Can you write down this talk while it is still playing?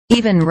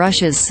Even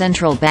Russia's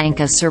central bank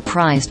is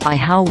surprised by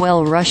how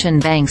well Russian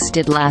banks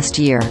did last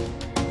year.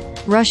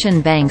 Russian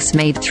banks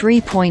made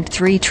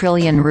 3.3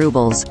 trillion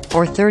rubles,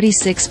 or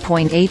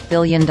 $36.8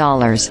 billion,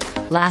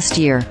 last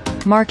year,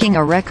 marking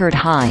a record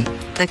high,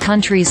 the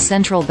country's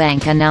central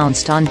bank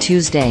announced on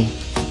Tuesday.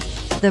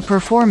 The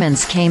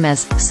performance came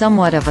as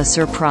somewhat of a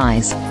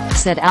surprise,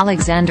 said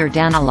Alexander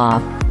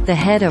Danilov, the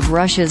head of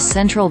Russia's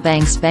central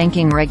bank's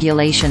banking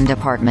regulation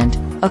department,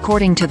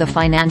 according to the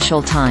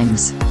Financial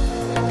Times.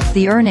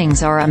 The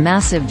earnings are a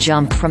massive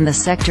jump from the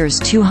sector's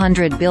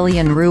 200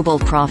 billion ruble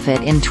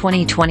profit in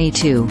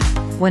 2022,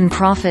 when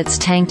profits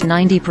tanked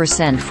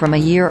 90% from a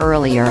year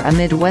earlier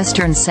amid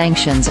Western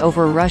sanctions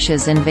over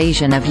Russia's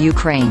invasion of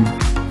Ukraine.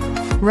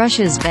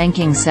 Russia's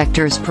banking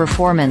sector's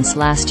performance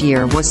last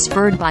year was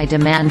spurred by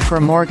demand for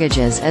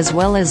mortgages as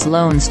well as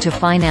loans to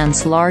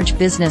finance large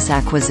business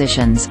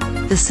acquisitions,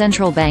 the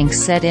central bank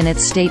said in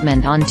its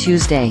statement on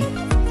Tuesday.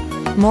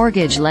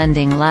 Mortgage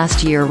lending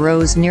last year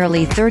rose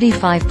nearly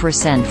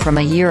 35% from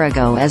a year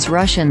ago as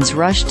Russians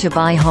rushed to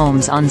buy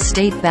homes on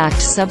state-backed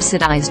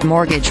subsidized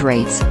mortgage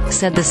rates,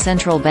 said the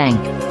central bank.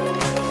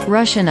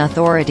 Russian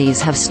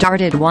authorities have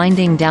started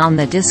winding down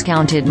the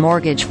discounted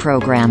mortgage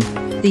program,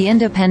 the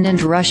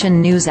independent Russian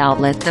news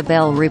outlet The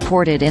Bell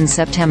reported in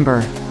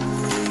September.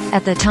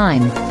 At the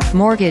time,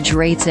 mortgage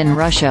rates in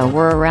Russia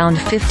were around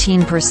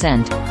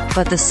 15%,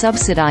 but the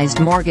subsidized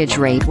mortgage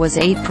rate was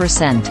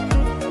 8%.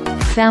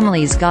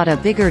 Families got a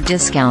bigger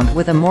discount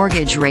with a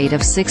mortgage rate of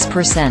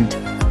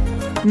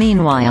 6%.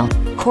 Meanwhile,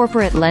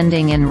 corporate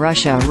lending in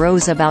Russia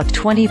rose about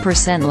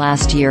 20%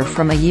 last year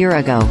from a year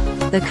ago,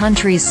 the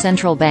country's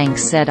central bank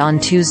said on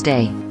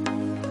Tuesday.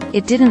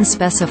 It didn't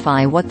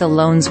specify what the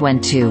loans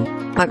went to,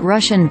 but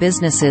Russian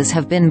businesses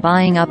have been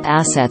buying up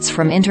assets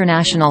from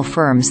international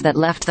firms that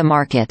left the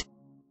market.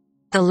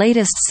 The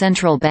latest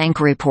central bank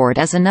report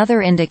is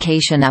another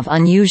indication of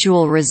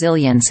unusual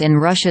resilience in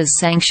Russia's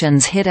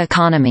sanctions-hit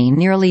economy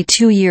nearly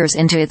 2 years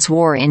into its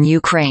war in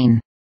Ukraine.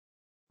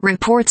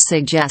 Reports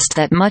suggest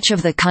that much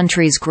of the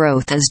country's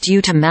growth is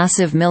due to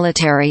massive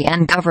military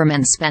and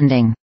government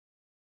spending.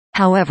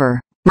 However,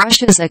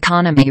 Russia's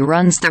economy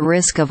runs the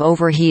risk of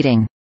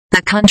overheating,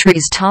 the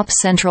country's top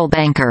central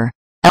banker,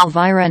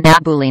 Elvira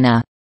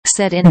Nabiullina,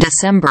 said in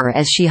December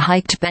as she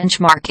hiked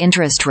benchmark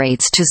interest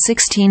rates to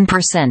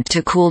 16%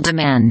 to cool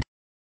demand.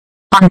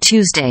 On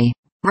Tuesday,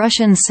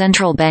 Russian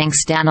central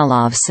bank's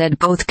Danilov said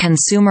both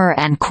consumer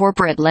and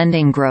corporate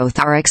lending growth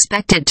are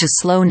expected to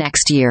slow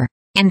next year,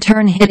 in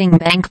turn hitting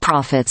bank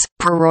profits,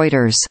 per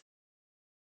Reuters.